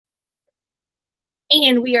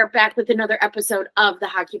And we are back with another episode of the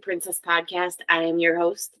Hockey Princess podcast. I am your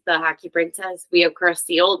host, the Hockey Princess. We have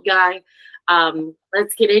Crusty, old guy.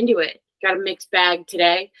 Let's get into it. Got a mixed bag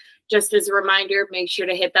today. Just as a reminder, make sure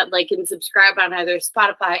to hit that like and subscribe on either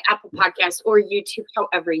Spotify, Apple Podcasts, or YouTube,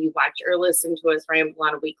 however you watch or listen to us ramble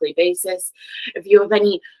on a weekly basis. If you have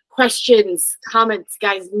any questions, comments,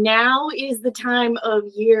 guys, now is the time of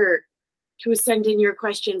year to send in your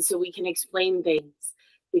questions so we can explain things,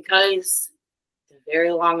 because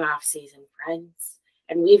very long off season, friends,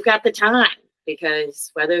 and we've got the time,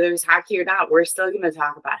 because whether there's hockey or not, we're still going to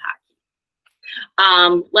talk about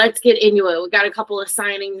hockey. Let's get into it. We got a couple of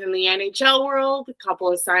signings in the NHL world, a couple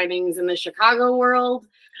of signings in the Chicago world.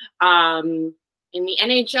 In the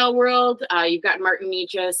NHL world, you've got Martin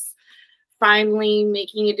Necas finally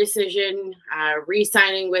making a decision,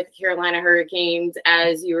 re-signing with Carolina Hurricanes.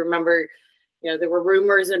 As you remember, there were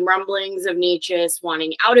rumors and rumblings of Necas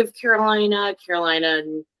wanting out of Carolina, Carolina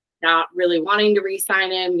not really wanting to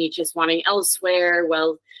re-sign him, Necas wanting elsewhere.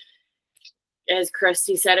 Well, as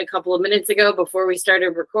Crusty said a couple of minutes ago before we started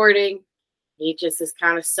recording, Necas is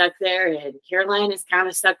kind of stuck there, and Carolina is kind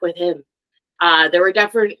of stuck with him. There were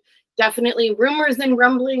definitely rumors and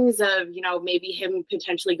rumblings of, maybe him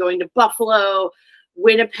potentially going to Buffalo.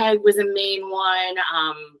 Winnipeg was a main one,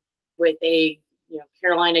 with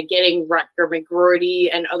Carolina getting Rutger McGroarty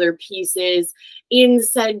and other pieces in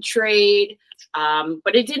said trade.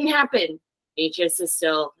 But it didn't happen. Necas is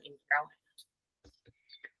still in Carolina.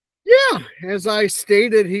 Yeah, as I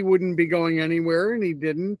stated, he wouldn't be going anywhere, and he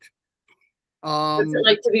didn't. Does it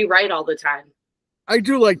like to be right all the time? I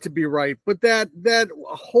do like to be right, but that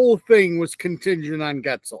whole thing was contingent on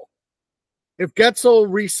Getzel. If Getzel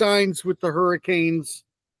re-signs with the Hurricanes,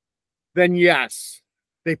 then yes.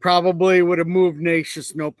 They probably would have moved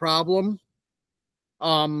Necas, no problem.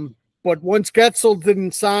 But once Getzel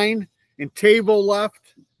didn't sign and Tavo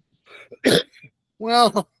left,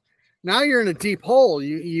 well, now you're in a deep hole.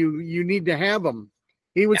 You need to have him.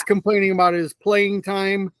 He was complaining about his playing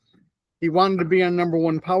time. He wanted to be on number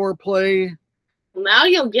one power play. Well, now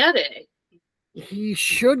you'll get it. He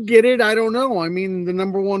should get it. I don't know. I mean, the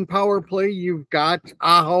number one power play, you've got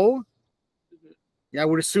Aho. I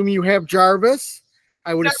would assume you have Jarvis.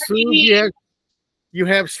 I would assume you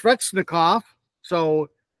have Svechnikov, so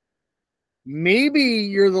maybe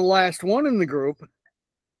you're the last one in the group.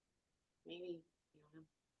 Maybe.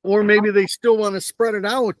 Or maybe they still want to spread it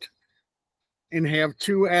out and have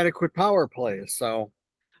two adequate power plays. So,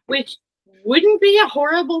 which wouldn't be a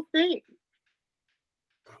horrible thing.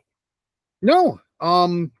 No.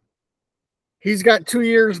 He's got 2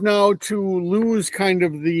 years now to lose kind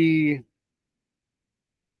of the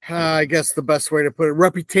I guess the best way to put it,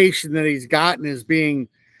 reputation that he's gotten is being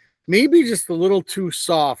maybe just a little too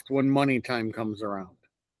soft when money time comes around.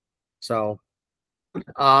 So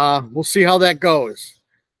we'll see how that goes.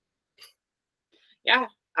 Yeah.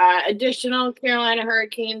 Additional Carolina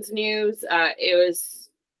Hurricanes news.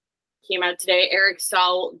 Came out today. Eric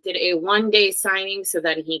Stahl did a one-day signing so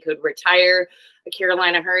that he could retire a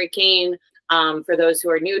Carolina Hurricane. For those who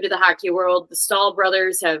are new to the hockey world, the Stahl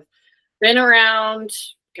brothers have been around,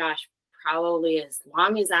 probably as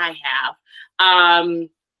long as I have.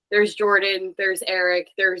 There's Jordan, there's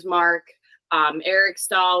Eric, there's Mark. Eric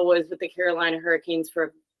Stahl was with the Carolina Hurricanes for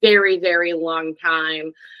a very, very long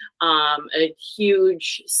time. A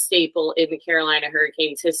huge staple in the Carolina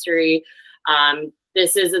Hurricanes history.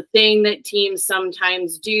 This is a thing that teams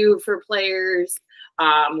sometimes do for players,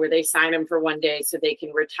 where they sign them for one day so they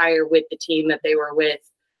can retire with the team that they were with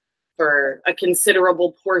for a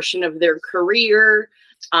considerable portion of their career.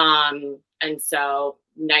 And so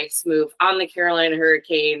nice move on the Carolina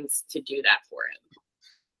Hurricanes to do that for him.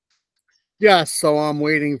 Yeah, so I'm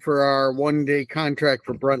waiting for our one-day contract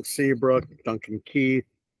for Brent Seabrook, Duncan Keith.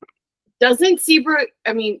 Doesn't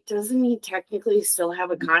he technically still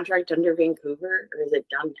have a contract under Vancouver, or is it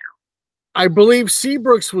done now? I believe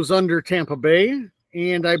Seabrook's was under Tampa Bay,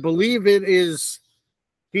 and I believe he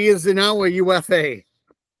is now a UFA.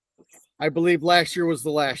 I believe last year was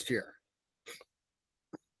the last year.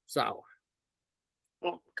 So.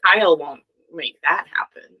 Well, Kyle won't make that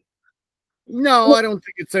happen. No, I don't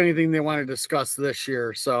think it's anything they want to discuss this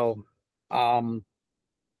year. So,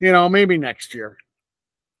 maybe next year.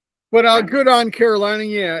 But good on Carolina.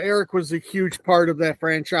 Yeah, Eric was a huge part of that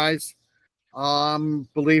franchise.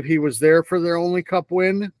 Believe he was there for their only cup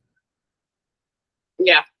win.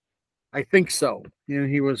 Yeah. I think so.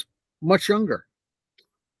 He was much younger.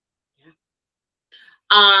 Yeah.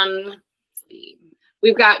 Let's see.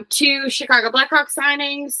 We've got 2 Chicago Blackhawks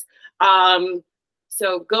signings.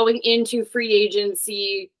 So going into free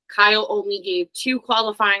agency, Kyle only gave 2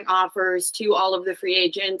 qualifying offers to all of the free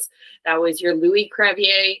agents. That was your Louis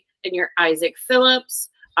Crevier and your Isaac Phillips.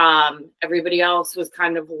 Everybody else was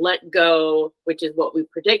kind of let go, which is what we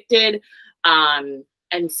predicted.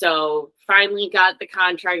 And so finally got the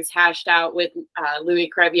contracts hashed out with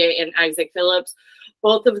Louis Crevier and Isaac Phillips.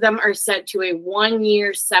 Both of them are set to a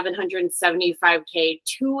 1-year, $775K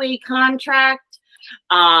two-way contract.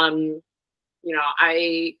 You know,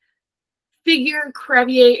 I figure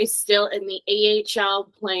Crevier is still in the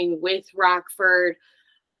AHL playing with Rockford.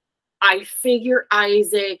 I figure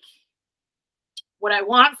Isaac, what I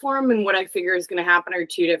want for him and what I figure is going to happen are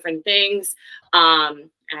 2 different things.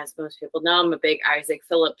 As most people know, I'm a big Isaac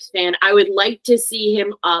Phillips fan. I would like to see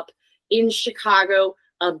him up in Chicago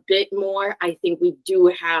a bit more. I think we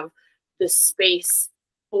do have the space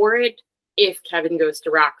for it if Kevin goes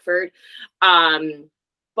to Rockford.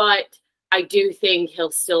 But I do think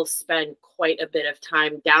he'll still spend quite a bit of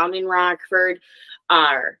time down in Rockford.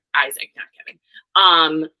 Or Isaac, not Kevin.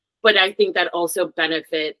 But I think that also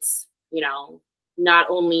benefits, you know, not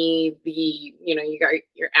only the, you know, you got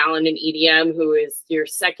your Allen and EDM, who is your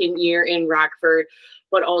 2nd year in Rockford,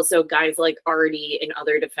 but also guys like Artie and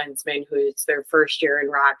other defensemen who's their 1st year in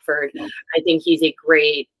Rockford. I think he's a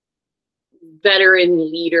great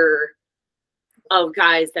veteran leader of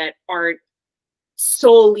guys that aren't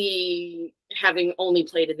solely having only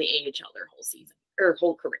played in the AHL their whole season or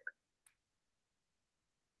whole career.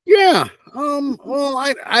 Yeah. Well,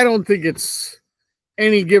 I don't think it's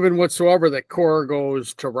any given whatsoever that Core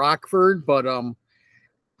goes to Rockford, but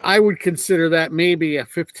I would consider that maybe a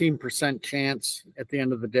 15% chance at the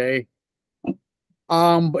end of the day.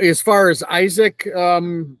 As far as Isaac,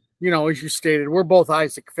 you know, as you stated, we're both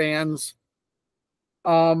Isaac fans.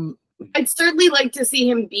 I'd certainly like to see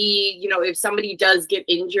him be, you know, if somebody does get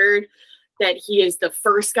injured, that he is the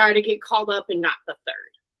first guy to get called up and not the 3rd.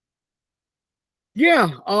 Yeah,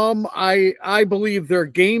 I believe their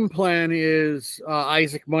game plan is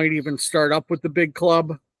Isaac might even start up with the big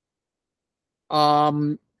club.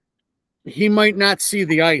 He might not see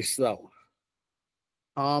the ice though.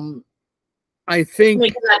 I think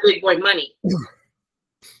making that big boy money.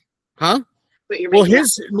 Huh? But you're well,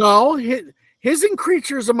 his and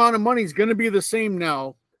Creature's amount of money is going to be the same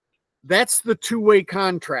now. That's the two-way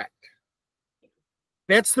contract.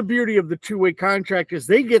 That's the beauty of the two-way contract is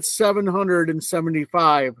they get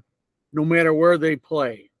 $775 no matter where they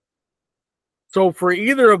play. So for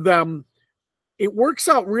either of them, it works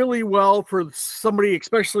out really well for somebody,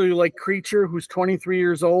 especially like Creature, who's 23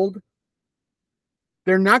 years old.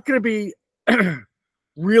 They're not going to be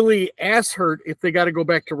really ass hurt if they got to go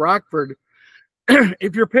back to Rockford.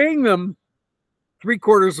 If you're paying them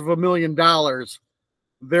 $750,000,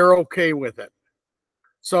 they're okay with it.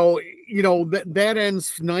 So, you know, that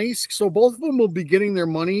ends nice. So both of them will be getting their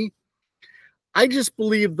money. I just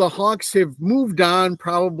believe the Hawks have moved on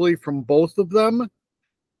probably from both of them.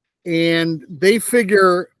 And they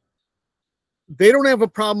figure they don't have a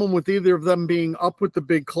problem with either of them being up with the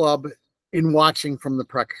big club in watching from the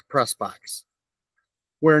press box.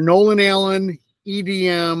 Where Nolan Allen,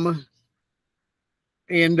 EDM,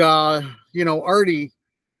 and, you know, Artie,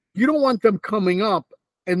 you don't want them coming up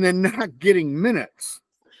and then not getting minutes.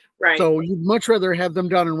 Right. So you'd much rather have them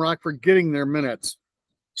down in Rockford getting their minutes.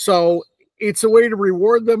 So it's a way to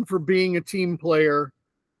reward them for being a team player,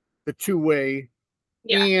 the two-way.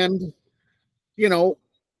 Yeah. And, you know,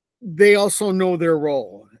 they also know their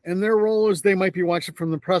role. And their role is they might be watching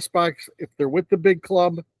from the press box if they're with the big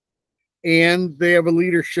club, and they have a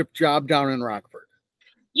leadership job down in Rockford.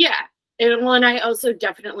 Yeah. And I also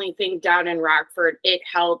definitely think down in Rockford, it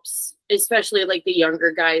helps, especially like the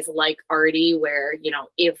younger guys like Artie, where, you know,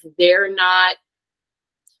 if they're not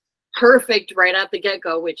perfect right at the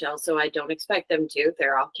get-go, which also I don't expect them to,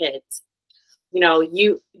 they're all kids. You know,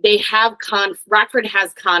 Rockford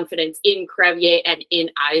has confidence in Crevier and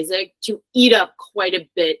in Isaac to eat up quite a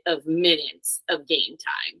bit of minutes of game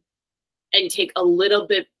time and take a little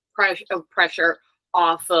bit of pressure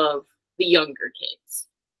off of the younger kids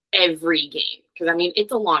every game. Because, I mean,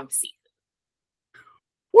 it's a long season.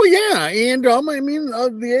 Well, yeah. And, I mean,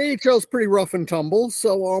 the AHL is pretty rough and tumble.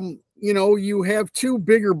 So, you know, you have two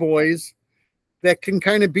bigger boys that can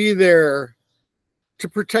kind of be there to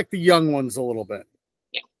protect the young ones a little bit.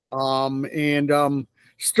 Yeah. And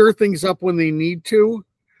stir things up when they need to.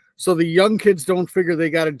 So the young kids don't figure they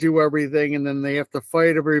got to do everything and then they have to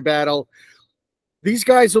fight every battle. These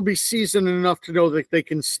guys will be seasoned enough to know that they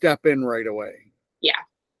can step in right away. Yeah.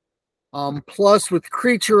 Plus with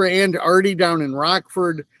Creature and Artie down in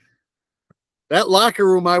Rockford, that locker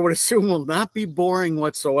room, I would assume, will not be boring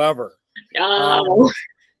whatsoever. Oh.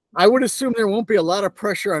 I would assume there won't be a lot of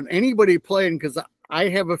pressure on anybody playing because I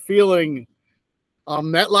have a feeling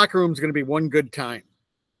that locker room is going to be one good time.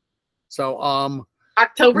 So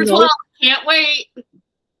October 12th, can't wait.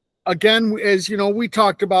 Again, as you know, we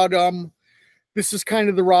talked about this is kind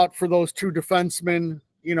of the route for those two defensemen.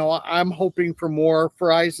 You know, I'm hoping for more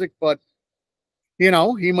for Isaac, but you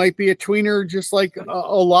know, he might be a tweener just like a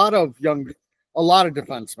lot of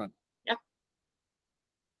defensemen. Yeah.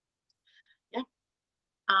 Yeah.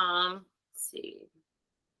 Let's see.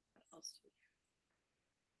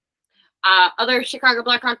 Other Chicago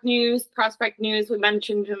Blackhawk news, prospect news. We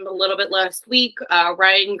mentioned him a little bit last week.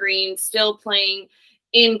 Ryan Green still playing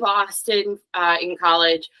in Boston in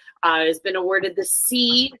college. Has been awarded the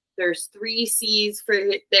C. There's 3 C's for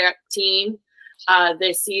their team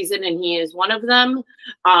this season, and he is one of them.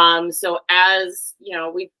 So as you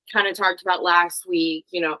know, we kind of talked about last week,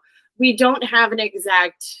 you know, we don't have an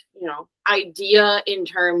exact, you know, idea in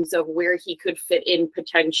terms of where he could fit in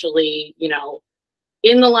potentially, you know,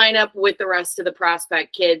 in the lineup with the rest of the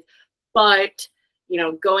prospect kids. But, you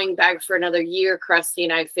know, going back for another year, Crusty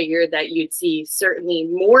and I figured that you'd see certainly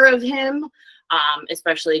more of him,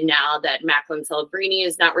 especially now that Macklin Celebrini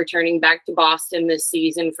is not returning back to Boston this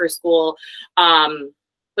season for school.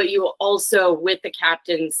 But you will also, with the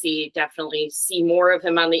captaincy, definitely see more of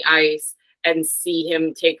him on the ice and see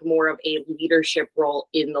him take more of a leadership role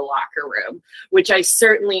in the locker room, which I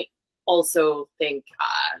certainly also think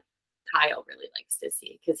Kyle really likes to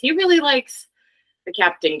see, because he really likes the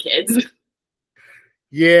captain kids.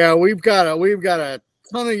 Yeah, we've got a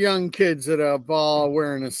ton of young kids that are all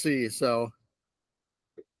wearing a C. So,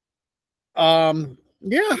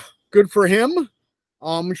 yeah, good for him.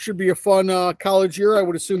 It should be a fun college year. I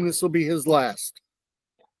would assume this will be his last.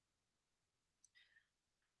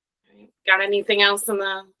 Got anything else on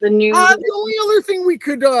the news? The only other thing we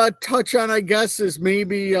could touch on, I guess, is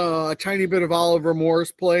maybe a tiny bit of Oliver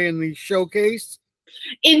Moore's play in the showcase.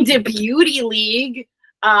 In the Beauty League.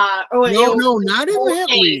 No, not in that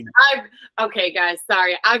league. Okay, guys,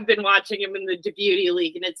 sorry. I've been watching him in the Beauty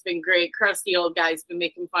League, and it's been great. Crusty old guy's been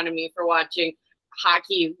making fun of me for watching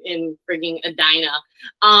hockey in frigging Edina.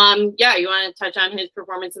 Yeah, you want to touch on his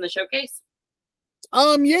performance in the showcase?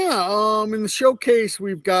 In the showcase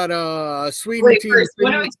we've got Sweden. Wait, first,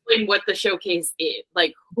 want to explain what the showcase is?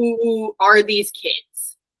 Like, who are these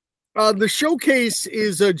kids? The showcase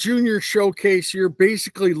is a junior showcase. You're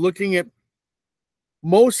basically looking at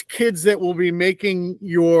most kids that will be making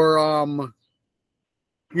your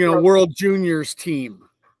World Juniors team.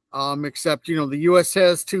 Except, you know, the US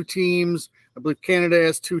has 2 teams. I believe Canada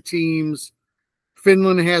has 2 teams.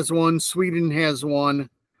 Finland has 1. Sweden has 1.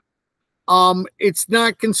 It's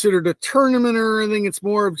not considered a tournament or anything. It's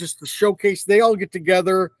more of just the showcase. They all get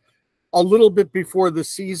together a little bit before the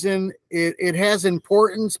season. It has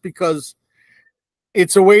importance because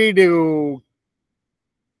it's a way to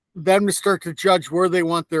them to start to judge where they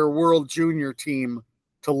want their World Junior team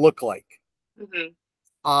to look like.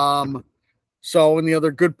 Mm-hmm. So, and the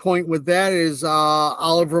other good point with that is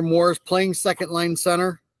Oliver Moore is playing second line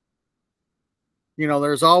center. You know,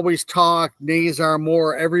 there's always talk, Nazar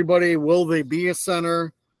Moore, everybody, will they be a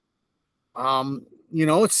center? You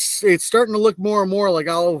know, it's starting to look more and more like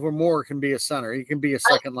Oliver Moore can be a center. He can be a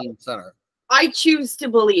second line center. I choose to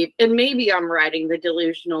believe, and maybe I'm riding the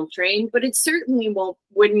delusional train, but it certainly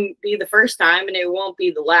wouldn't be the first time, and it won't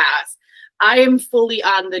be the last. I am fully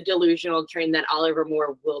on the delusional train that Oliver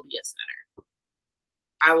Moore will be a center.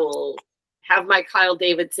 I will have my Kyle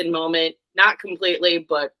Davidson moment. Not completely,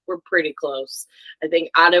 but we're pretty close. I think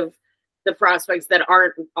out of the prospects that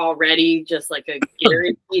aren't already just like a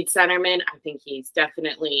guaranteed centerman, I think he's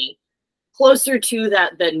definitely closer to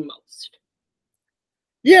that than most.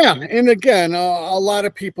 Yeah, and again, a lot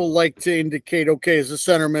of people like to indicate, okay, as a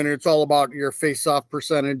centerman, it's all about your face-off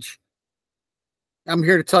percentage. I'm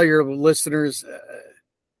here to tell your listeners,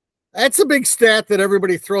 that's a big stat that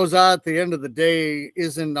everybody throws out at the end of the day.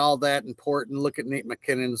 Isn't all that important. Look at Nate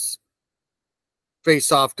McKinnon's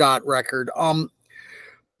face-off dot record.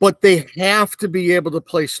 But they have to be able to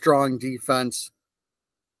play strong defense.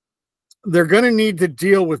 They're going to need to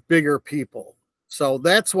deal with bigger people. So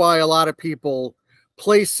that's why a lot of people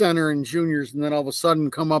play center in juniors and then all of a sudden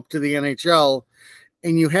come up to the NHL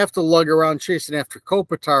and you have to lug around chasing after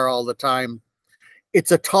Kopitar all the time.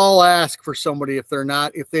 It's a tall ask for somebody if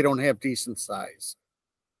they don't have decent size.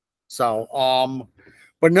 So,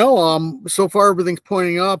 but no, so far everything's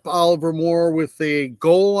pointing up. Oliver Moore with a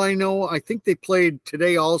goal, I think they played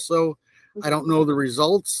today also. I don't know the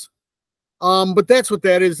results. But that's what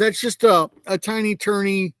that is. That's just a tiny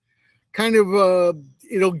tourney, kind of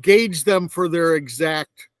it'll gauge them for their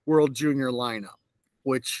exact World Junior lineup.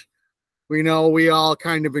 which we know we all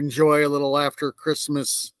kind of enjoy a little after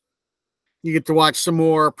Christmas. You get to watch some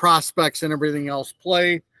more prospects and everything else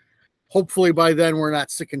play. Hopefully by then we're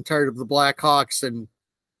not sick and tired of the Blackhawks and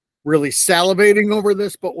really salivating over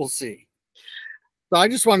this, but we'll see. So I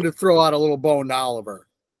just wanted to throw out a little bone to Oliver.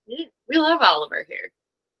 We love Oliver here.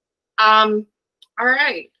 All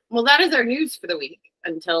right. Well, that is our news for the week.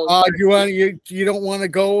 Until you don't want to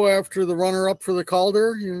go after the runner-up for the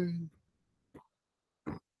Calder?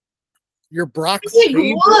 Your Brock's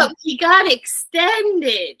look, he got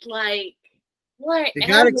extended. Like, what? He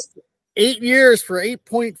got 8 years for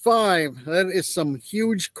 8.5. That is some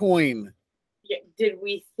huge coin. Yeah, did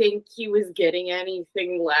we think he was getting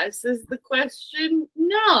anything less is the question?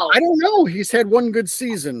 No. I don't know. He's had one good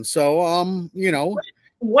season. So, you know.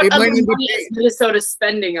 What other money is Minnesota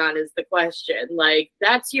spending on is the question. Like,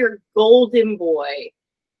 that's your golden boy.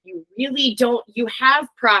 You really don't, you have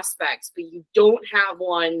prospects, but you don't have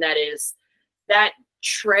one that is that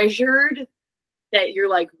treasured that you're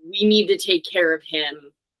like, we need to take care of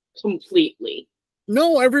him completely.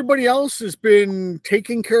 No, everybody else has been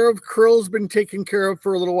taken care of. Krill's been taken care of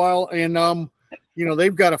for a little while. And, you know,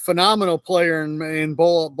 they've got a phenomenal player in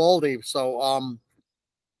Baldy. So,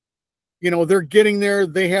 you know, they're getting there.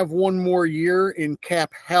 They have one more year in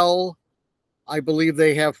cap hell. I believe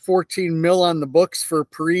they have 14 mil on the books for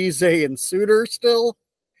Parise and Suter still.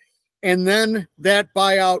 And then that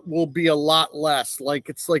buyout will be a lot less. Like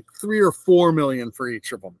it's like 3 or 4 million for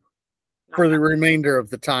each of them for the remainder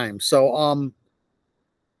of the time. So,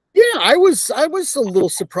 yeah, I was a little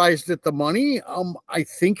surprised at the money. I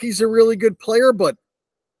think he's a really good player, but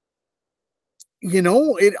you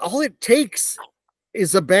know, all it takes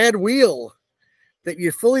is a bad wheel that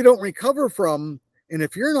you fully don't recover from. And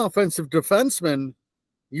if you're an offensive defenseman,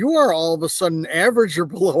 you are all of a sudden average or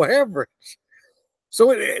below average.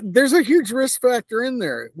 So there's a huge risk factor in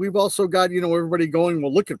there. We've also got, you know, everybody going,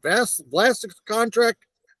 well, look at Vlasic's contract.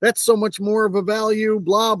 That's so much more of a value,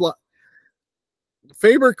 blah, blah.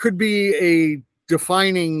 Faber could be a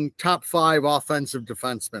defining top 5 offensive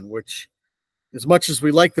defenseman, which as much as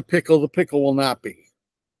we like the pickle will not be.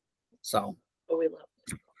 So. But we love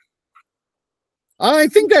it. I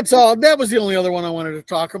think that's all. That was the only other one I wanted to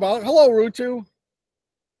talk about. Hello, Rutu.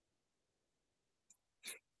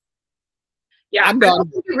 Yeah, I'm done.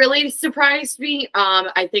 It really surprised me.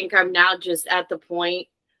 I think I'm now just at the point,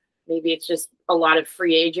 maybe it's just a lot of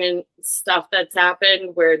free agent stuff that's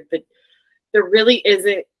happened where there really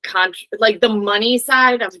isn't like the money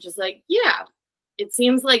side. I'm just like, yeah, it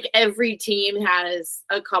seems like every team has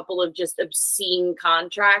a couple of just obscene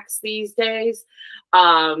contracts these days.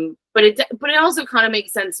 But it also kind of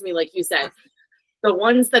makes sense to me, like you said, the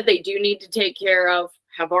ones that they do need to take care of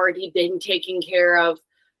have already been taken care of.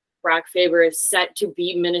 Brock Faber is set to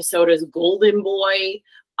be Minnesota's golden boy.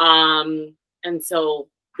 And so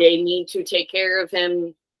they need to take care of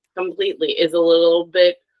him completely. Is a little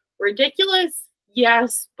bit ridiculous,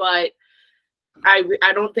 yes, but I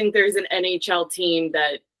don't think there's an NHL team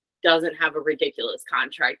that doesn't have a ridiculous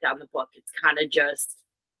contract on the book. It's kind of just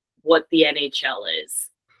what the NHL is.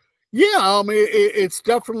 Yeah, it's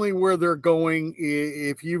definitely where they're going.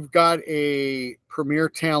 If you've got a premier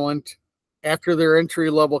talent after their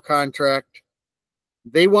entry-level contract,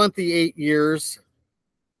 they want the 8 years.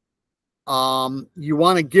 You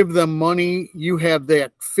want to give them money. You have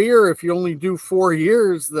that fear if you only do 4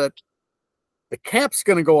 years that the cap's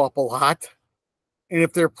going to go up a lot. And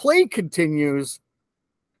if their play continues,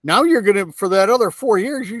 now you're going to, for that other 4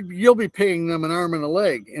 years, you'll be paying them an arm and a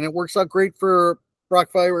leg. And it works out great for Brock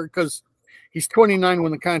Faber because he's 29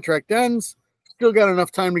 when the contract ends. Still got enough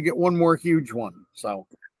time to get one more huge one. So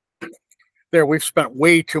there, we've spent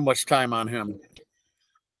way too much time on him.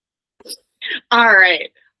 All right.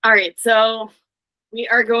 So we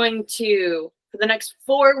are going to, for the next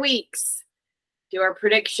 4 weeks, do our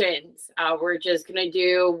predictions. We're just going to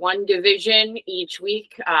do one division each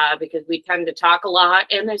week because we tend to talk a lot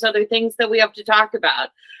and there's other things that we have to talk about.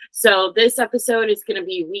 So this episode is going to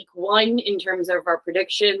be week 1 in terms of our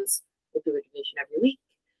predictions. We'll do a division every week.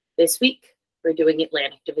 This week, we're doing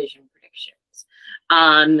Atlantic Division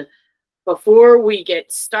predictions. Before we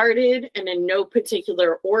get started, and in no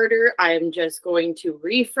particular order, I am just going to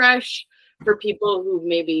refresh for people who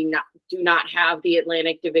maybe do not have the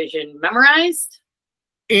Atlantic Division memorized.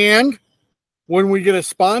 And when we get a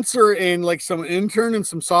sponsor and like some intern and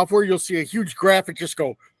some software, you'll see a huge graphic just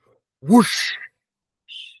go whoosh.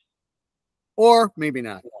 Or maybe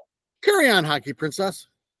not. Carry on, Hockey Princess.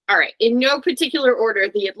 All right. In no particular order,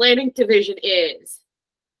 the Atlantic Division is,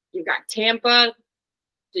 you've got Tampa,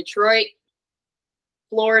 Detroit,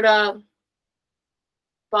 Florida,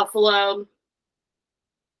 Buffalo,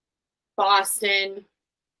 Boston,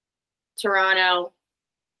 Toronto,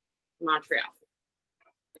 Montreal,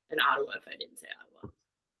 and Ottawa, if I didn't say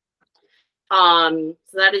Ottawa.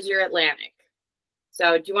 So that is your Atlantic.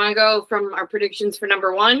 So do you want to go from our predictions for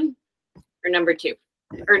number 1 or number 2?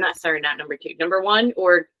 Or not, sorry, not number 2. Number 1,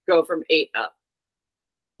 or go from 8 up?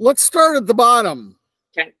 Let's start at the bottom.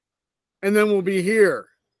 Okay. And then we'll be here,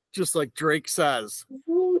 just like Drake says.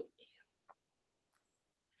 Not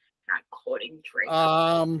quoting Drake.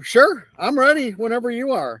 Sure. I'm ready whenever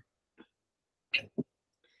you are.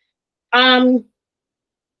 As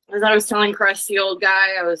I was telling Crusty, old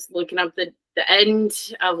guy, I was looking up the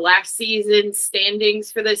end of last season's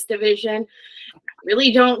standings for this division. I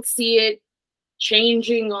really don't see it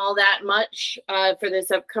changing all that much for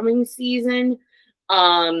this upcoming season.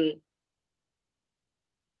 I'm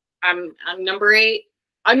number 8,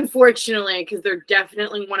 unfortunately, because they're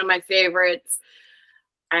definitely one of my favorites.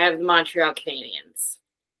 I have the Montreal Canadiens.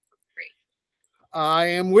 Great. I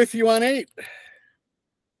am with you on 8.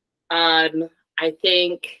 I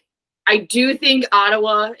do think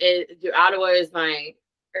Ottawa is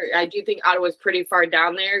I do think Ottawa is pretty far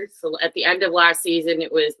down there. So at the end of last season,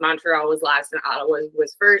 it was Montreal was last and Ottawa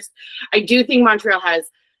was first. I do think Montreal has,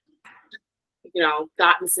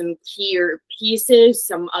 gotten some key pieces.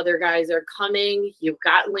 Some other guys are coming. You've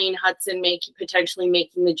got Lane Hudson potentially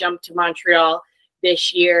making the jump to Montreal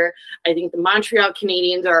this year. I think the Montreal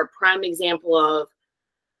Canadiens are a prime example of,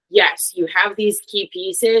 yes, you have these key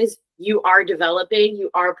pieces. You are developing, you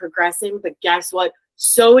are progressing, but guess what?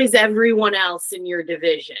 So is everyone else in your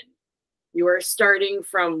division. You are starting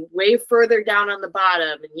from way further down on the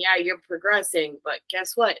bottom, and yeah, you're progressing, but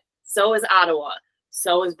guess what? So is Ottawa,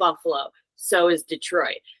 so is Buffalo, so is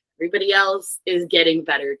Detroit. Everybody else is getting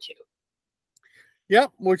better too.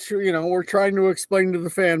 Yep, which we're trying to explain to the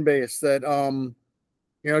fan base that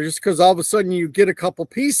just because all of a sudden you get a couple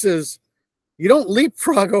pieces, you don't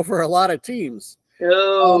leapfrog over a lot of teams.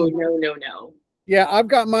 No. Yeah, I've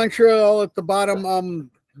got Montreal at the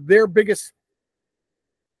bottom. Their biggest.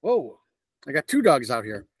 Whoa, I got 2 dogs out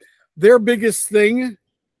here. Their biggest thing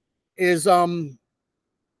is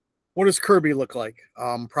what does Kirby look like?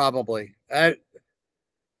 Probably. That's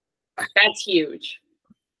huge.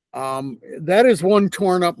 That is one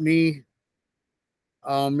torn up knee.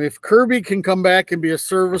 If Kirby can come back and be a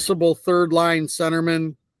serviceable 3rd line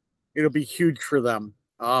centerman, it'll be huge for them.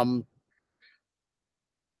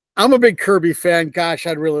 I'm a big Kirby fan. Gosh,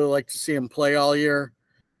 I'd really like to see him play all year.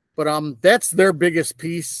 But that's their biggest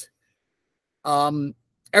piece.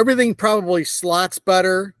 Everything probably slots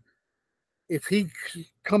better if he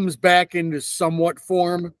comes back into somewhat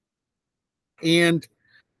form. And,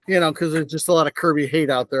 because there's just a lot of Kirby hate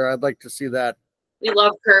out there. I'd like to see that. We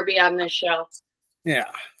love Kirby on this show.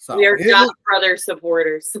 Yeah. So we are not brother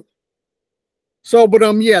supporters. So, but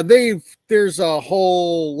yeah, there's a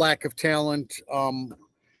whole lack of talent.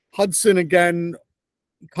 Hudson again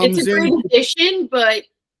comes in. It's a great addition, but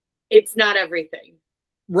it's not everything.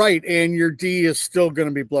 Right, and your D is still going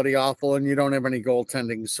to be bloody awful, and you don't have any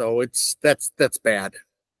goaltending, so that's bad.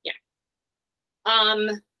 Yeah.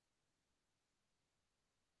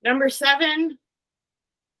 Number 7,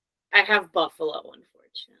 I have Buffalo,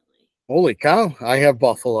 unfortunately. Holy cow, I have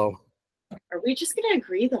Buffalo. Are we just going to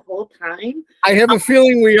agree the whole time? I have a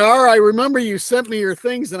feeling we are. I remember you sent me your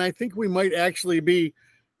things, and I think we might actually be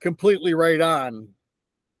completely right on.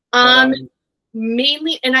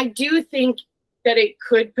 Mainly, and I do think that it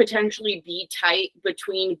could potentially be tight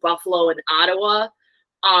between Buffalo and Ottawa.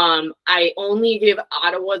 I only give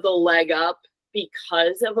Ottawa the leg up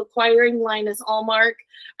because of acquiring Linus Allmark.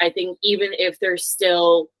 I think even if they're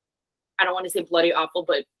still, I don't want to say bloody awful,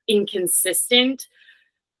 but inconsistent,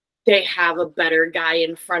 they have a better guy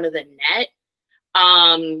in front of the net.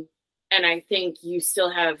 And I think you still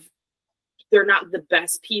have, they're not the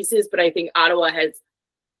best pieces, but I think Ottawa has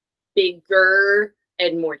bigger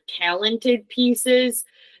and more talented pieces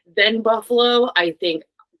than Buffalo. I think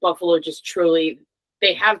Buffalo just truly,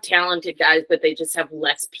 they have talented guys, but they just have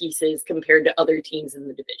less pieces compared to other teams in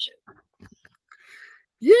the division.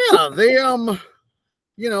 Yeah, they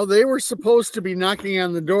they were supposed to be knocking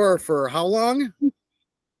on the door for how long?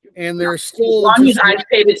 And they're still as long as I've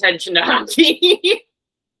paid attention to hockey.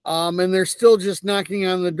 And they're still just knocking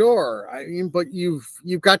on the door. I mean, but you've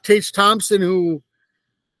got Tage Thompson, who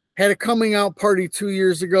had a coming out party 2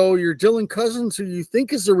 years ago. Your Dylan Cousins, who you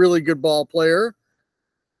think is a really good ball player.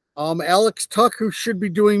 Alex Tuck, who should be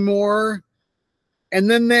doing more.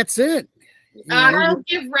 And then that's it. I'll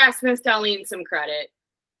give Rasmus Dahlin some credit.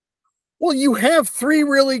 Well, you have 3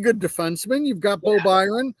 really good defensemen. You've got Bo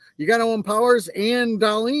Byron, you got Owen Powers, and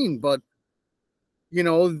Dahlin. But You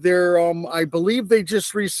know, they're I believe they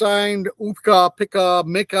just re-signed Upka, Pika,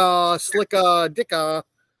 Mika, Slicka, Dicka.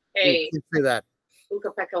 Hey, Can't say that. Uka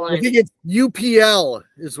I think it's UPL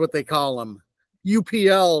is what they call them.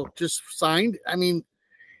 UPL just signed. I mean,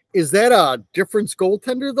 is that a difference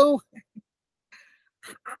goaltender though?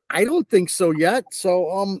 I don't think so yet.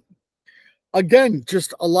 So again,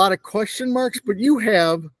 just a lot of question marks, but you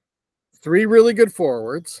have 3 really good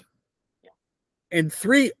forwards and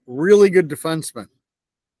 3 really good defensemen.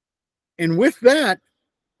 And with that,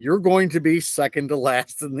 you're going to be second to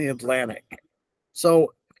last in the Atlantic.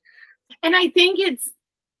 So, and I think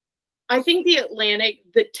the Atlantic,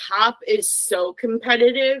 the top is so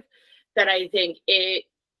competitive that I think it,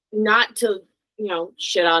 not to,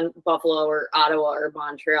 shit on Buffalo or Ottawa or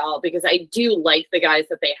Montreal, because I do like the guys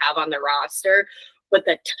that they have on the roster, but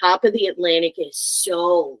the top of the Atlantic is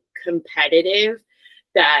so competitive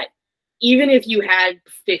that even if you had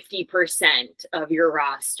 50% of your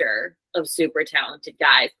roster of super talented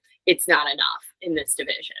guys, it's not enough in this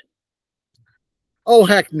division. oh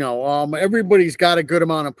heck no. Everybody's got a good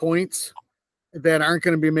amount of points that aren't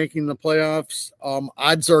going to be making the playoffs.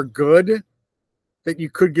 Odds are good that you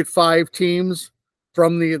could get 5 teams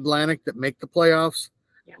from the Atlantic that make the playoffs.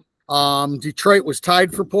 Yeah. Detroit was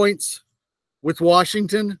tied for points with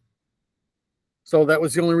Washington. So that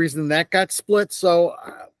was the only reason that got split. So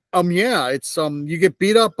yeah, it's you get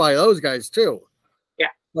beat up by those guys too. Yeah.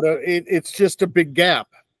 But it's just a big gap.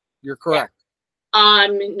 You're correct. Yeah.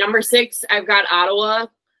 Number 6, I've got Ottawa.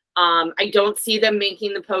 I don't see them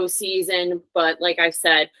making the postseason, but like I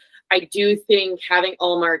said, I do think having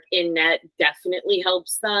Ullmark in net definitely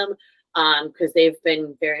helps them because they've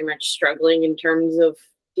been very much struggling in terms of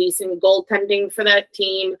decent goaltending for that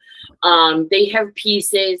team. They have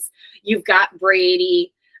pieces. You've got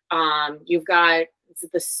Brady. You've got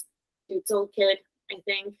the Stutzel kid, I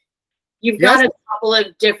think. You've got a couple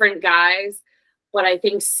of different guys, but I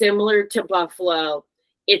think similar to Buffalo,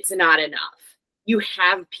 it's not enough. You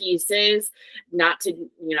have pieces, not to,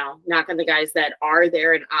 knock on the guys that are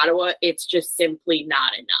there in Ottawa. It's just simply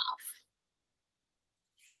not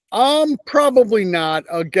enough. Probably not.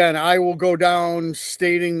 Again, I will go down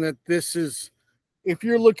stating that this is, if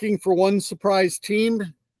you're looking for one surprise team,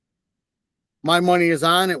 my money is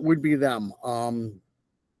on, it would be them.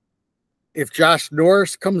 If Josh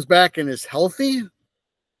Norris comes back and is healthy,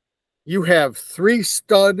 you have 3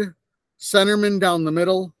 stud centermen down the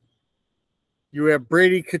middle. You have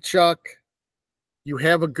Brady Tkachuk. You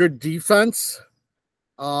have a good defense.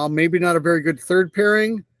 Maybe not a very good third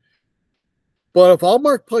pairing. But if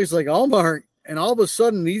Ullmark plays like Ullmark and all of a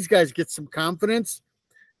sudden these guys get some confidence,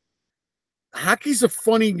 hockey's a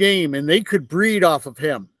funny game and they could breed off of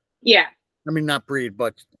him. Yeah. I mean, not breed,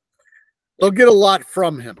 but they'll get a lot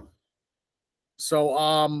from him.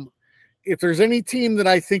 So if there's any team that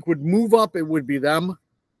I think would move up, it would be them.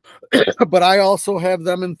 But I also have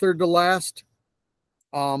them in third to last.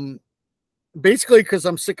 Basically because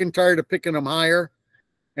I'm sick and tired of picking them higher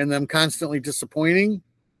and them constantly disappointing.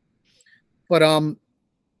 But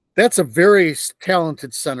that's a very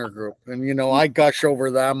talented center group. And, I gush over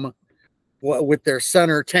them with their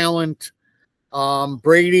center talent.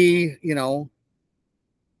 Brady,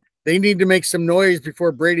 they need to make some noise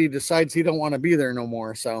before Brady decides he don't want to be there no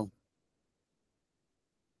more. So,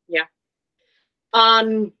 yeah.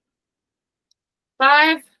 5,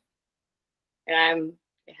 and I'm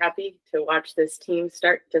happy to watch this team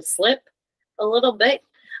start to slip a little bit.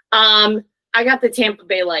 I got the Tampa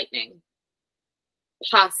Bay Lightning.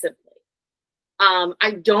 Possibly.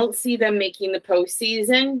 I don't see them making the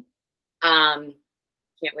postseason.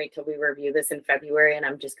 Can't wait till we review this in February and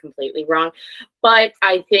I'm just completely wrong. But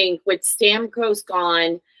I think with Stamkos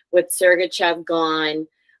gone, with Sergachev gone,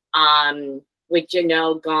 with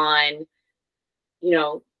Janot gone,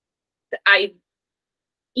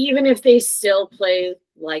 even if they still play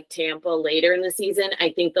like Tampa later in the season,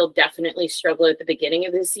 I think they'll definitely struggle at the beginning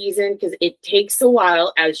of the season because it takes a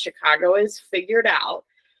while, as Chicago has figured out,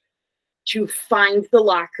 to find the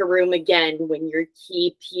locker room again when your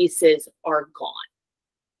key pieces are gone.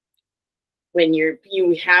 When you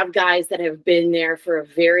have guys that have been there for a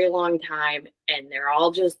very long time and they're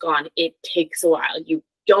all just gone, it takes a while. You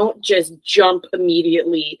don't just jump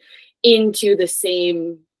immediately into the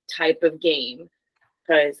same type of game.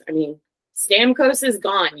 Because, Stamkos is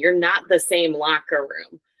gone. You're not the same locker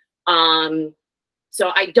room.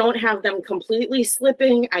 So I don't have them completely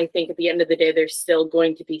slipping. I think at the end of the day, they're still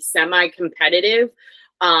going to be semi-competitive.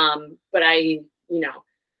 But I,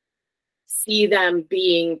 see them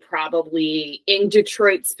being probably in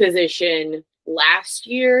Detroit's position last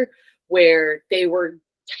year where they were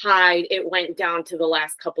tied. It went down to the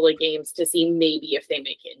last couple of games to see maybe if they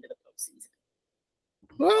make it into the postseason.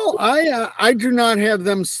 Well, I do not have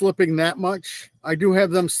them slipping that much. I do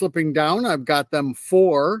have them slipping down. I've got them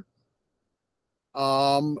 4.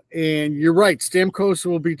 And you're right. Stamkos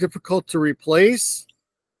will be difficult to replace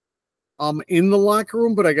in the locker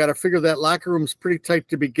room, but I got to figure that locker room's pretty tight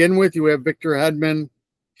to begin with. You have Victor Hedman,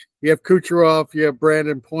 you have Kucherov, you have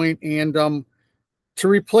Brandon Point, and to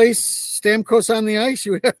replace Stamkos on the ice,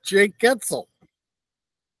 you have Jake Getzel.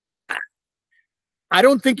 I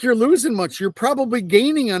don't think you're losing much. You're probably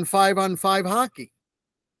gaining on 5-on-5 hockey.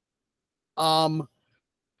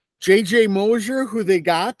 JJ Mosier, who they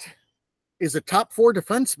got, is a top 4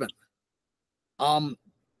 defenseman.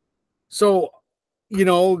 So, you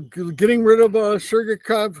know, getting rid of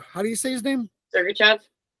Sergachev, how do you say his name? Sergachev.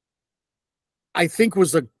 I think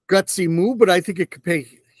was a gutsy move, but I think it could pay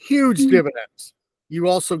huge dividends. You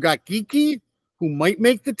also got Geeky, who might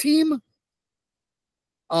make the team.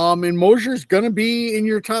 And Mosier's going to be in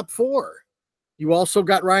your top 4. You also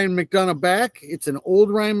got Ryan McDonough back. It's an old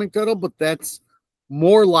Ryan McDonough, but that's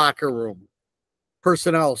more locker room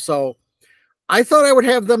personnel. So I thought I would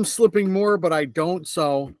have them slipping more, but I don't.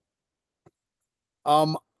 So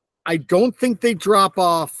I don't think they drop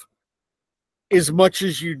off as much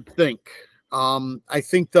as you'd think. I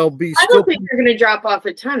think they'll be. I don't think they're going to drop off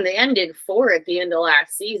a ton. They ended 4 at the end of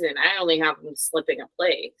last season. I only have them slipping a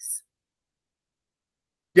place.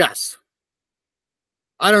 Yes.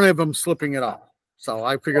 I don't have them slipping at all. So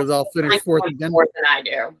I figure they'll finish 4th again. More than I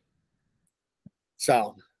do.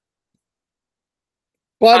 So.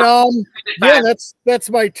 But yeah, that's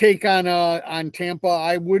my take on Tampa.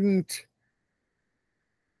 I wouldn't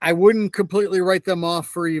completely write them off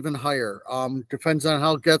for even higher. Depends on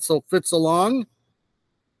how Getzel fits along.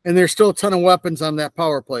 And there's still a ton of weapons on that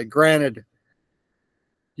power play. Granted,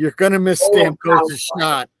 you're going to miss Stamkos'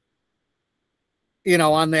 shot, you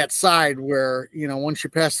know, on that side where, you know, once you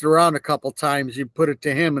pass it around a couple times, you put it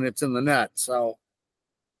to him and it's in the net. So,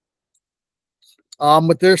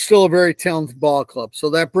 but they're still a very talented ball club.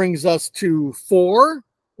 So that brings us to 4.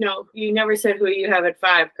 No, you never said who you have at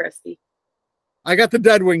 5, Crusty. I got the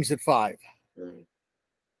Dead Wings at 5. You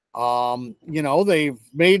know, the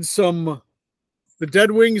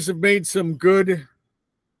Dead Wings have made some good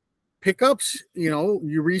pickups. You know,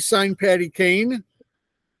 you re-signed Patty Kane,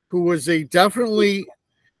 who was he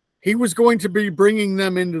was going to be bringing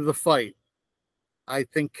them into the fight. I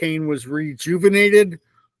think Kane was rejuvenated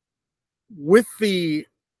with the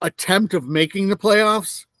attempt of making the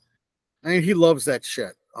playoffs. I mean, he loves that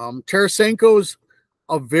shit. Tarasenko's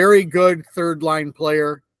a very good 3rd-line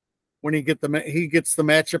player when he gets the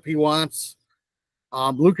matchup he wants.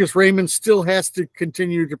 Lucas Raymond still has to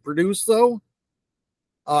continue to produce, though.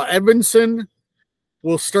 Edmondson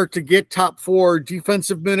will start to get top 4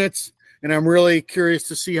 defensive minutes, and I'm really curious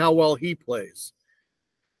to see how well he plays.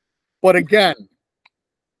 But again,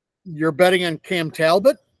 you're betting on Cam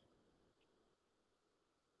Talbot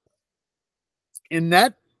in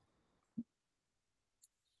net.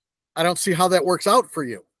 I don't see how that works out for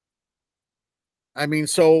you. I mean,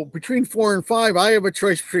 so between 4 and 5, I have a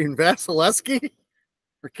choice between Vasilevsky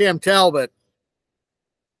or Cam Talbot.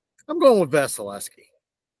 I'm going with Vasilevsky.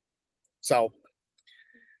 So,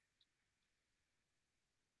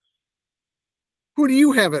 who do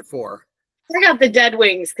you have it for? I got the Dead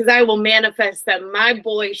Wings because I will manifest that my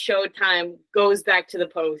boy Showtime goes back to the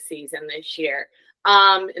postseason this year.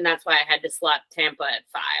 And that's why I had to slot Tampa at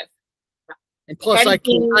 5. And plus, I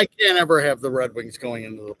can't ever have the Red Wings going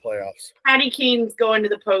into the playoffs. Patty Kane's going to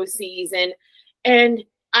the postseason. And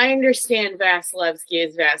I understand Vasilevsky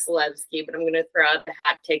is Vasilevsky, but I'm going to throw out the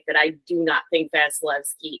hot take that I do not think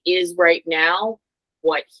Vasilevsky is right now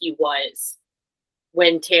what he was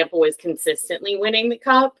when Tampa was consistently winning the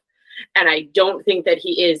Cup. And I don't think that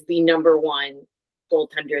he is the number 1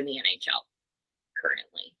 goaltender in the NHL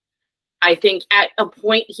currently. I think at a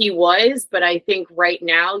point he was, but I think right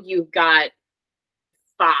now you've got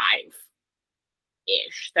 5-ish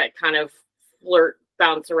that kind of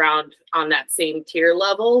bounce around on that same tier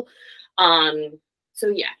level. So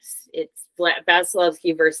yes, it's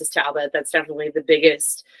Vasilevsky versus Talbot. That's definitely the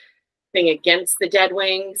biggest thing against the Dead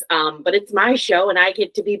Wings. But it's my show and I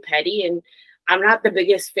get to be petty, and I'm not the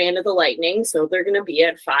biggest fan of the Lightning, so they're going to be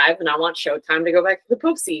at 5, and I want Showtime to go back to the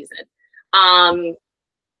postseason.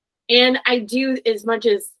 And I do, as much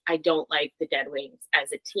as I don't like the Dead Wings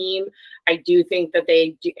as a team, I do think that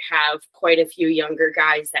they do have quite a few younger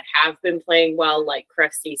guys that have been playing well, like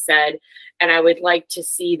Crusty said, and I would like to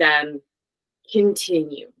see them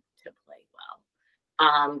continue to play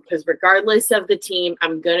well. Because regardless of the team,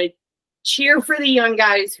 I'm going to cheer for the young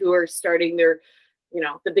guys who are starting their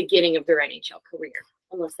the beginning of their NHL career,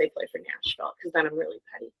 unless they play for Nashville, because then I'm really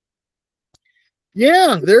petty.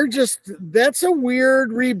 Yeah, that's a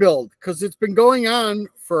weird rebuild because it's been going on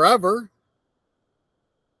forever.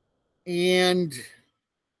 And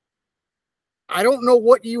I don't know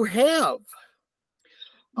what you have.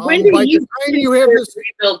 When do you consider the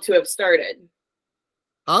rebuild to have started?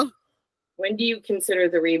 Huh? When do you consider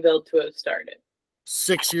the rebuild to have started?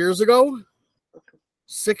 6 years ago?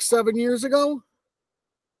 6, 7 years ago?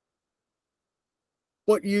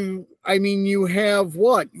 But you have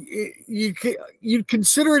what? You'd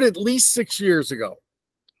consider it at least 6 years ago.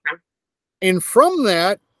 Yeah. And from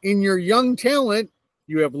that, in your young talent,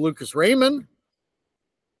 you have Lucas Raymond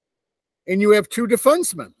and you have 2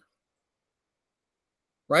 defensemen.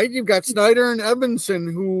 Right? You've got Snyder and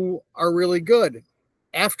Evanson who are really good.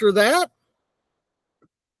 After that,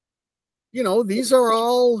 these are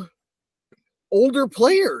all older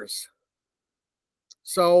players.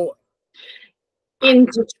 So in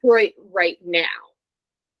Detroit right now,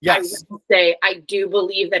 yes, I would say I do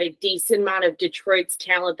believe that a decent amount of Detroit's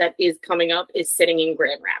talent that is coming up is sitting in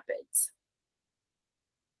Grand Rapids.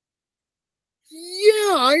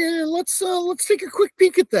 Yeah, let's take a quick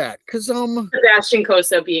peek at that because Sebastian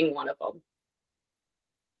Cossa being one of them.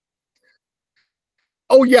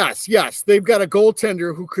 Oh yes, they've got a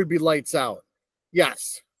goaltender who could be lights out.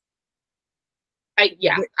 Yes, I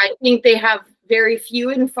think they have very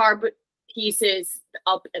few and far pieces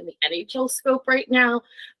up in the NHL scope right now,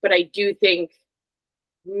 but I do think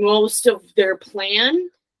most of their plan, in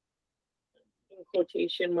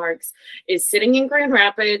quotation marks, is sitting in Grand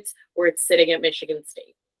Rapids or it's sitting at Michigan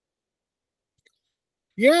State.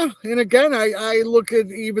 Yeah, and again, I look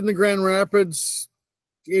at even the Grand Rapids,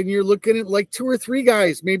 and you're looking at like 2 or 3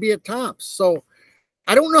 guys, maybe at tops. So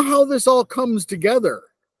I don't know how this all comes together.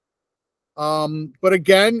 But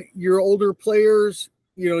again, your older players,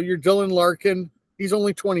 your Dylan Larkin, he's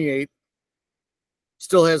only 28,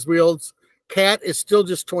 still has wheels. Cat is still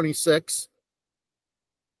just 26.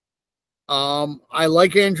 I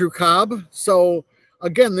like Andrew Cobb. So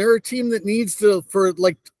again, they're a team that needs to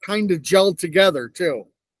kind of gel together too.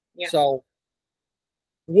 Yeah. So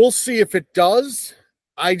we'll see if it does.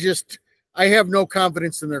 I have no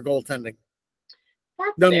confidence in their goaltending.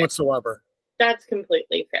 None whatsoever. That's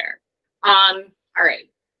completely fair. All right.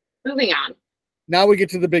 Moving on. Now we get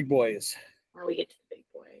to the big boys.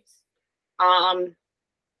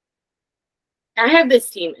 I have this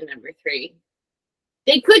team in number 3.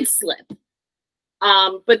 They could slip.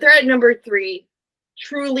 But they're at number 3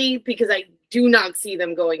 truly because I do not see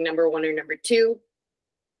them going number 1 or number 2.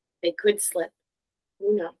 They could slip.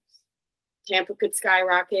 Who knows? Tampa could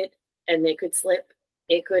skyrocket and they could slip.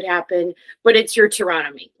 It could happen, but it's your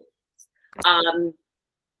Toronto Maple Leafs.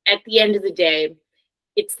 At the end of the day,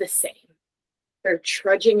 it's the same. They're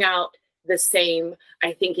trudging out the same.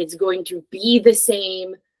 I think it's going to be the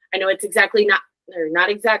same. I know it's not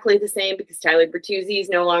exactly the same because Tyler Bertuzzi is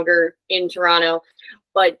no longer in Toronto,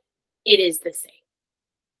 but it is the same.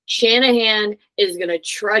 Shanahan is going to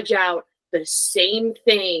trudge out the same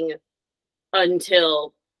thing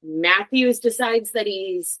until Matthews decides that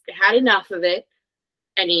he's had enough of it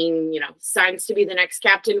and he, signs to be the next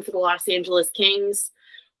captain for the Los Angeles Kings,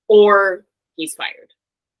 or he's fired.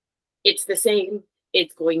 It's the same.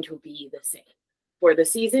 It's going to be the same. For the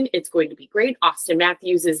season, it's going to be great. Austin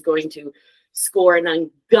Matthews is going to score an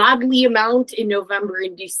ungodly amount in November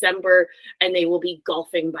and December, and they will be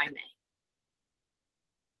golfing by May.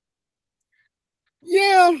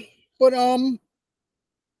 Yeah, but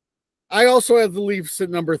I also have the Leafs at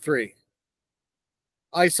number 3.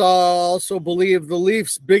 I also believe the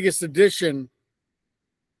Leafs' biggest addition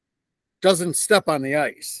doesn't step on the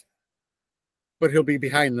ice, but he'll be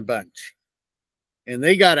behind the bench. And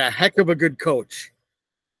they got a heck of a good coach.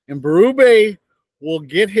 And Berube will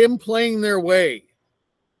get him playing their way,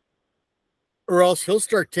 or else he'll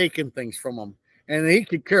start taking things from them. And he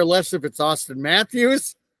could care less if it's Austin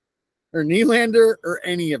Matthews or Nylander or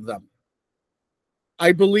any of them.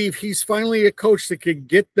 I believe he's finally a coach that could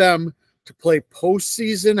get them to play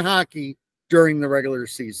postseason hockey during the regular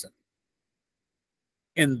season.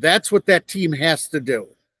 And that's what that team has to do.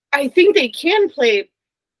 I think they can play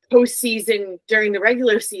postseason during the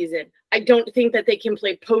regular season. I don't think that they can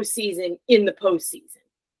play postseason in the postseason.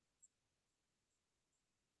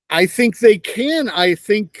 I think they can. I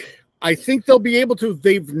think they'll be able to.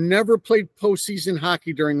 They've never played postseason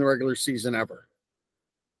hockey during the regular season ever.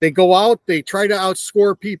 They go out, they try to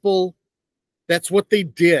outscore people. That's what they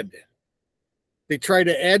did. They try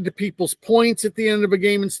to add to people's points at the end of a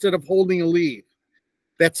game instead of holding a lead.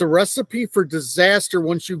 That's a recipe for disaster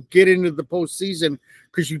once you get into the postseason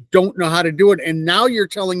because you don't know how to do it. And now you're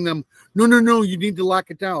telling them, no, you need to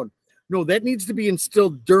lock it down. No, that needs to be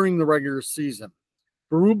instilled during the regular season.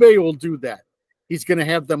 Berube will do that. He's going to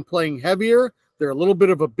have them playing heavier. They're a little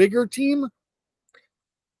bit of a bigger team.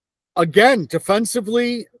 Again,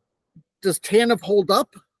 defensively, does Tanev hold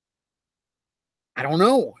up? I don't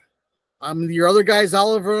know. Your other guy's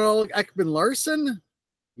Oliver Ekman-Larsson.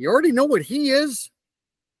 You already know what he is.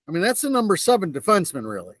 I mean, that's a number 7 defenseman,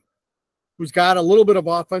 really, who's got a little bit of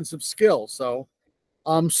offensive skill. So,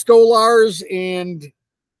 Stolarz and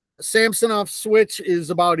Samsonov's switch is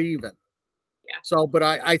about even. Yeah. So, but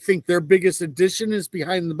I think their biggest addition is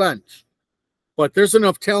behind the bench. But there's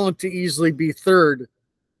enough talent to easily be third.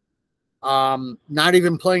 Not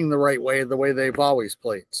even playing the way they've always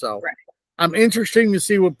played. So, right. I'm interested to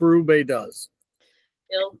see what Berube does.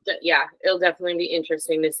 It'll definitely be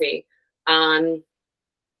interesting to see.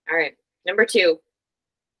 All right, number 2.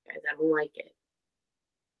 Guys, I don't like it,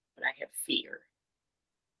 but I have fear.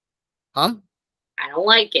 Huh? I don't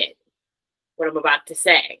like it, what I'm about to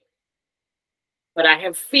say, but I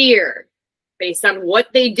have fear based on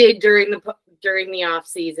what they did during the off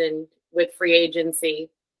season with free agency,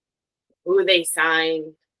 who they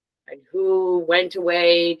signed, and who went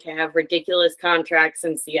away to have ridiculous contracts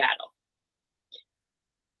in Seattle.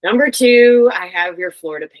 Number 2, I have your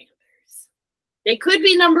Florida Panthers. They could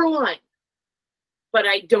be number 1, but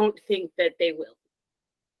I don't think that they will.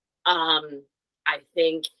 I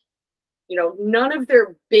think, none of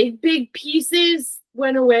their big pieces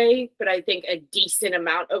went away, but I think a decent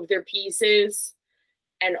amount of their pieces.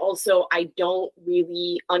 And also, I don't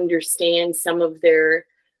really understand some of their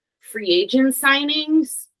free agent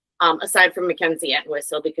signings, aside from Mackenzie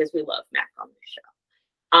Entwistle, because we love Mac on the show.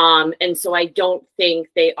 And so I don't think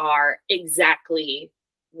they are exactly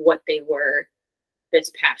what they were this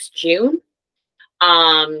past June.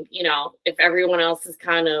 If everyone else is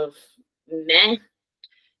kind of meh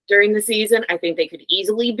during the season, I think they could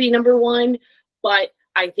easily be number 1. But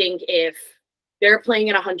I think if they're playing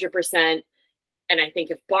at 100%, and I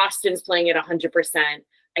think if Boston's playing at 100%,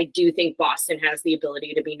 I do think Boston has the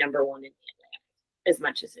ability to be number 1 in the Atlantic, as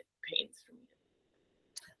much as it pains for me.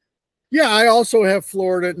 Yeah, I also have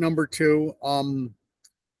Florida at number 2.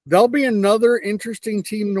 They'll be another interesting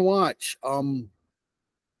team to watch.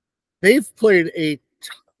 They've played a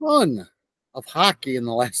ton of hockey in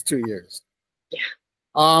the last 2 years. Yeah.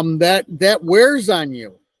 That wears on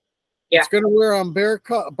you. Yeah. It's going to wear on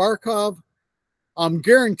Barkov.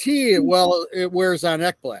 Guarantee it. Well, it wears on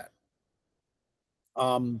Ekblad.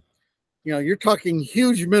 You're talking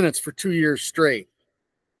huge minutes for 2 years straight.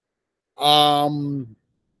 Moore's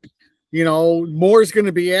going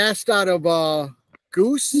to be asked out of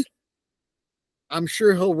Goose. I'm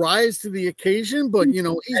sure he'll rise to the occasion, but he's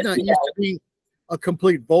not used to being a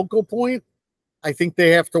complete vocal point. I think they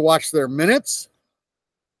have to watch their minutes.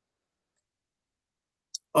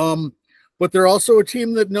 But they're also a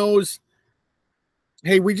team that knows,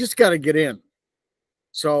 hey, we just got to get in.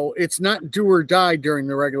 So it's not do or die during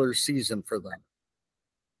the regular season for them.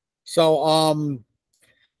 So,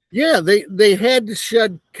 they had to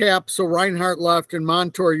shed cap. So Reinhart left, and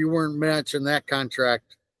Montour, you weren't matching that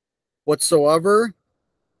contract whatsoever.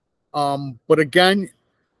 But again,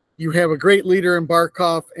 you have a great leader in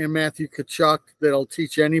Barkov and Matthew Tkachuk that'll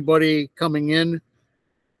teach anybody coming in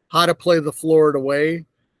how to play the Florida way.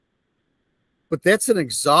 But that's an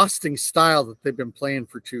exhausting style that they've been playing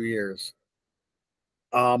for 2 years.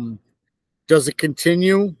 Does it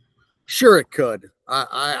continue? Sure, it could.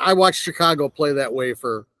 I watched Chicago play that way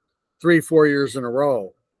for 3-4 years in a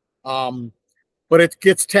row. But it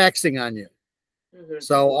gets taxing on you. Mm-hmm.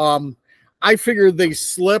 So I figured they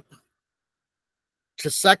slip to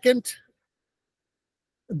second.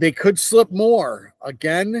 They could slip more.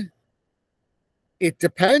 Again, it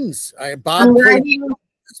depends. Bob played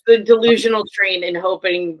the delusional train and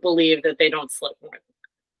believe that they don't slip more.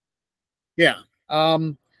 Yeah.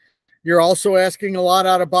 You're also asking a lot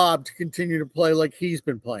out of Bob to continue to play like he's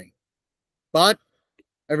been playing. But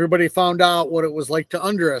everybody found out what it was like to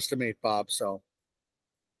underestimate Bob. So,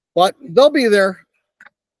 but they'll be there.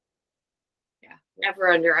 Yeah, never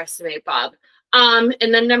underestimate Bob. And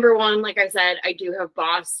then number 1, like I said, I do have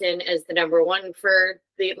Boston as the number 1 for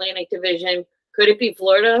the Atlantic Division. Could it be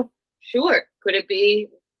Florida? Sure. Could it be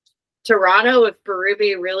Toronto if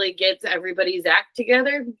Berube really gets everybody's act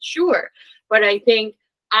together? Sure. But I think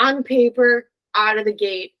on paper, out of the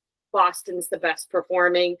gate, Boston's the best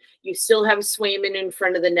performing. You still have Swayman in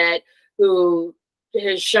front of the net, who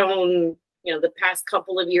has shown, the past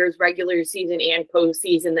couple of years, regular season and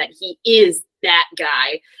postseason, that he is that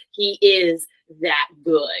guy. He is that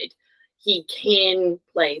good. He can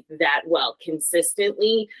play that well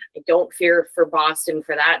consistently. I don't fear for Boston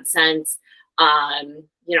for that sense.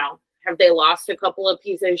 You know, have they lost a couple of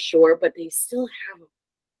pieces? Sure, but they still have a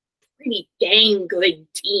pretty dang good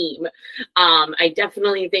team. I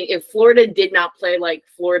definitely think if Florida did not play like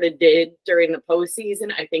Florida did during the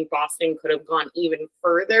postseason, I think Boston could have gone even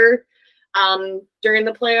further during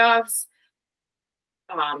the playoffs.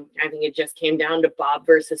 I think it just came down to Bob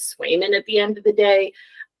versus Swayman at the end of the day.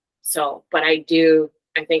 So, but I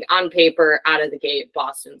think on paper, out of the gate,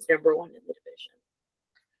 Boston's number one in the division.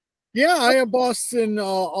 Yeah, I have Boston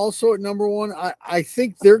also at number one. I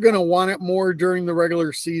think they're going to want it more during the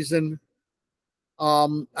regular season.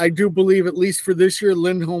 I do believe, at least for this year,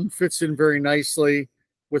 Lindholm fits in very nicely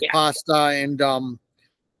with Pasta and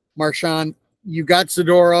Marchand. You got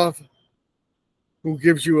Zadorov, who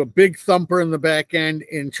gives you a big thumper in the back end,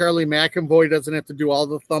 and Charlie McAvoy doesn't have to do all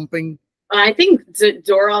the thumping. I think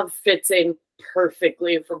Zadorov fits in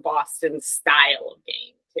perfectly for Boston's style of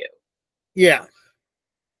game, too. Yeah.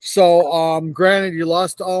 So, granted, you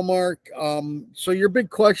lost Allmark. So your big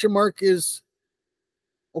question mark is,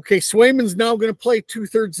 okay, Swayman's now going to play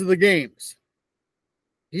 2/3 of the games.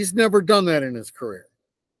 He's never done that in his career.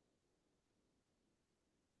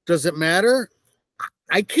 Does it matter?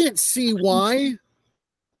 I can't see why.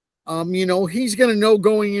 You know, he's going to know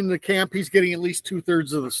going into camp he's getting at least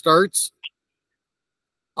 2/3 of the starts.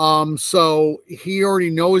 So he already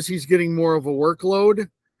knows he's getting more of a workload.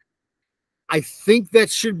 I think that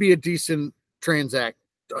should be a decent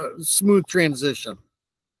smooth transition.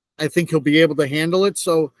 I think he'll be able to handle it.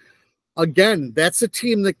 So again, that's a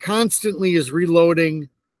team that constantly is reloading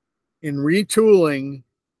and retooling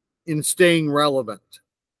and staying relevant.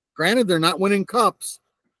 Granted, they're not winning cups,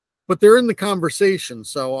 but they're in the conversation.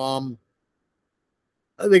 So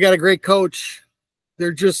they got a great coach.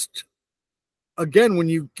 They're just, again, when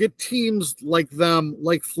you get teams like them,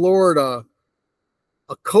 like Florida,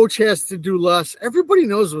 a coach has to do less. Everybody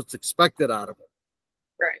knows what's expected out of it.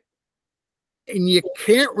 Right. And you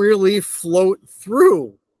can't really float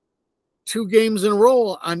through 2 games in a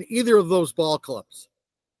row on either of those ball clubs,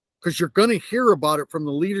 because you're going to hear about it from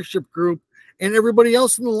the leadership group and everybody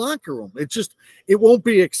else in the locker room. It won't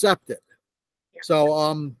be accepted. Yeah.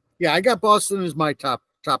 So, yeah, I got Boston as my top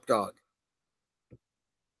dog.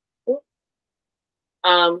 Cool.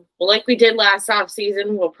 Well, like we did last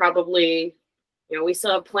offseason, we'll probably, you know, we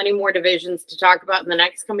still have plenty more divisions to talk about in the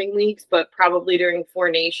next coming weeks, but probably during Four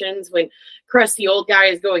Nations, when Crusty old guy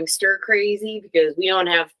is going stir crazy because we don't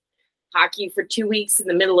have hockey for 2 weeks in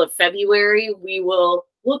the middle of February, we will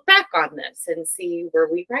look back on this and see where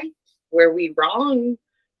we right, where we wrong.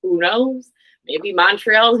 Who knows? Maybe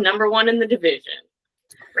Montreal is number one in the division.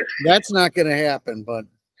 That's not going to happen, but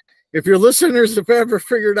if your listeners have ever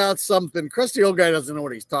figured out something, Crusty old guy doesn't know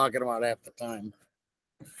what he's talking about half the time.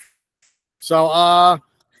 So,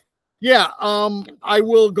 yeah, I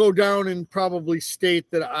will go down and probably state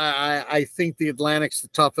that I think the Atlantic's the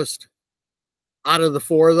toughest out of the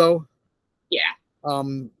 4, though. Yeah.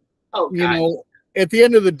 You know, at the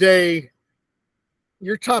end of the day,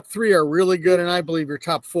 your top 3 are really good, and I believe your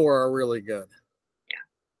top 4 are really good. Yeah.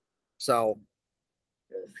 So,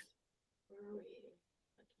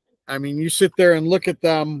 I mean, you sit there and look at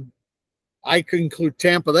them. I could include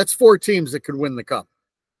Tampa. That's 4 teams that could win the cup.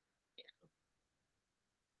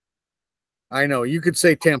 I know. You could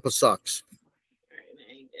say Tampa sucks.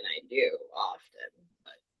 And I do often.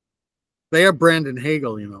 But they have Brandon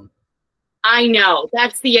Hagel, you know. I know.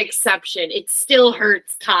 That's the exception. It still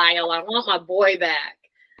hurts, Kyle. I want my boy back.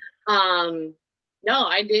 No,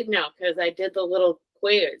 I did know, because I did the little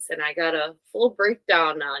quiz and I got a full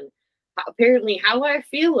breakdown on apparently how I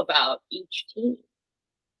feel about each team.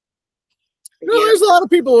 No, there's a lot of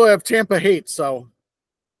people who have Tampa hate, so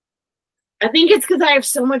I think it's because I have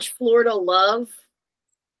so much Florida love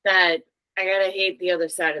that I gotta hate the other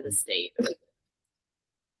side of the state.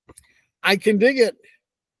 I can dig it.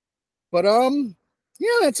 But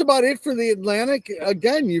yeah, that's about it for the Atlantic.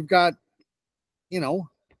 Again, you've got, you know,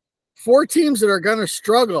 4 teams that are gonna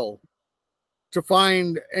struggle to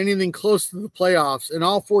find anything close to the playoffs, and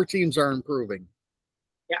all 4 teams are improving.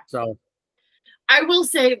 Yeah. So I will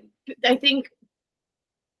say, I think,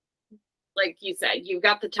 like you said, you've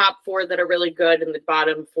got the top 4 that are really good and the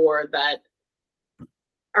bottom 4 that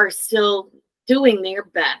are still doing their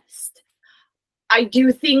best. I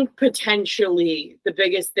do think potentially the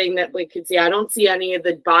biggest thing that we could see, I don't see any of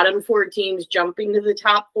the bottom 4 teams jumping to the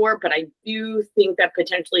top 4, but I do think that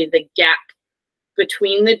potentially the gap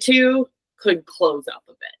between the 2 could close up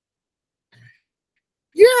a bit.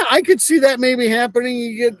 Yeah, I could see that maybe happening.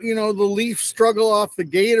 You get, you know, the Leafs struggle off the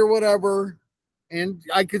gate or whatever. And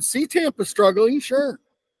I could see Tampa struggling, sure.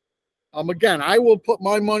 Again, I will put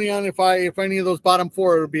my money on if any of those bottom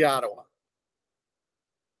four, it'll be Ottawa.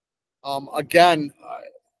 Again,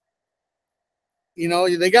 you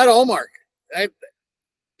know, they got Allmark.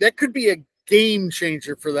 That could be a game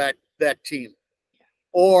changer for that team.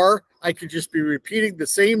 Or I could just be repeating the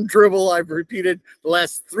same dribble I've repeated the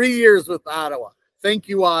last 3 years with Ottawa. Thank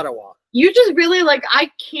you, Ottawa. You just really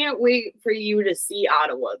I can't wait for you to see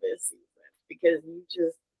Ottawa this season because you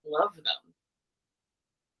just love them.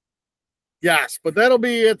 Yes, but that'll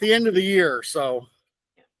be at the end of the year. So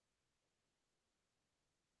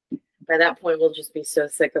by that point, we'll just be so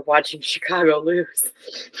sick of watching Chicago lose.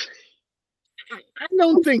 I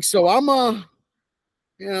don't think so. I'll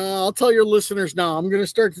tell your listeners now, I'm going to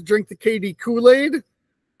start to drink the KD Kool-Aid.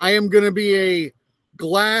 I am going to be a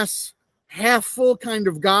glass half full kind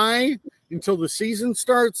of guy until the season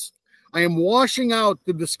starts. I am washing out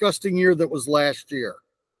the disgusting year that was last year.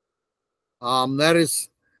 I'm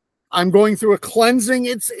going through a cleansing.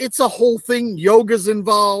 It's a whole thing. Yoga's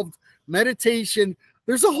involved, meditation.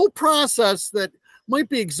 There's a whole process that might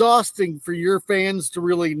be exhausting for your fans to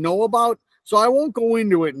really know about. So I won't go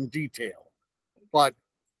into it in detail, but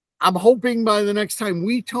I'm hoping by the next time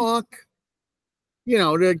we talk,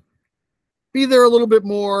 to be there a little bit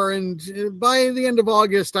more. And by the end of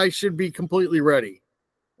August, I should be completely ready.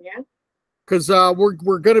 Yeah. Because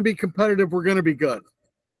we're going to be competitive. We're going to be good.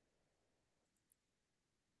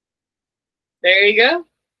 There you go.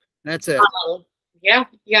 That's it. Yeah.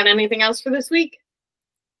 You got anything else for this week?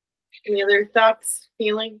 Any other thoughts,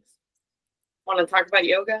 feelings? Want to talk about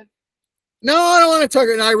yoga? No, I don't want to talk.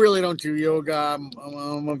 I really don't do yoga.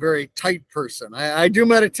 I'm a very tight person. I do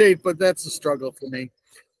meditate, but that's a struggle for me.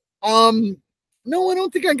 No, I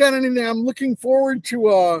don't think I got anything. I'm looking forward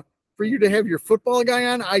to for you to have your football guy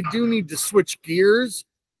on. I do need to switch gears.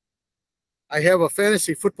 I have a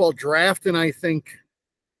fantasy football draft, and I think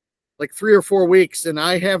like 3 or 4 weeks, and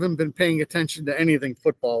I haven't been paying attention to anything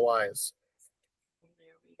football wise. There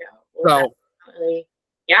we go. So,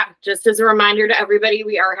 yeah, just as a reminder to everybody,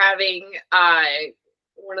 we are having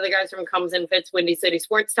one of the guys from Comes and Fits Windy City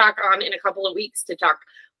Sports Talk on in a couple of weeks to talk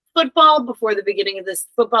football before the beginning of this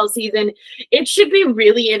football season. It should be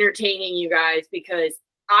really entertaining, you guys, because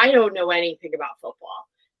I don't know anything about football.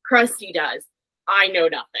 Crusty does. I know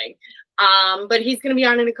nothing. But he's going to be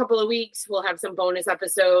on in a couple of weeks. We'll have some bonus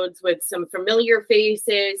episodes with some familiar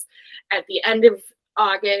faces at the end of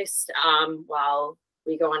August while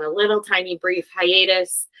we go on a little tiny brief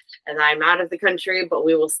hiatus as I'm out of the country, but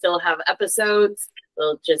we will still have episodes.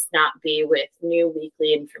 They'll just not be with new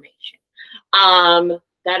weekly information.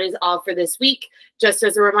 That is all for this week. Just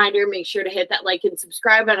as a reminder, make sure to hit that like and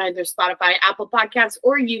subscribe on either Spotify, Apple Podcasts,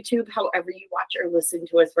 or YouTube, however you watch or listen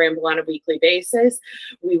to us ramble on a weekly basis.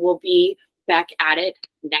 We will be back at it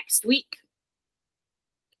next week.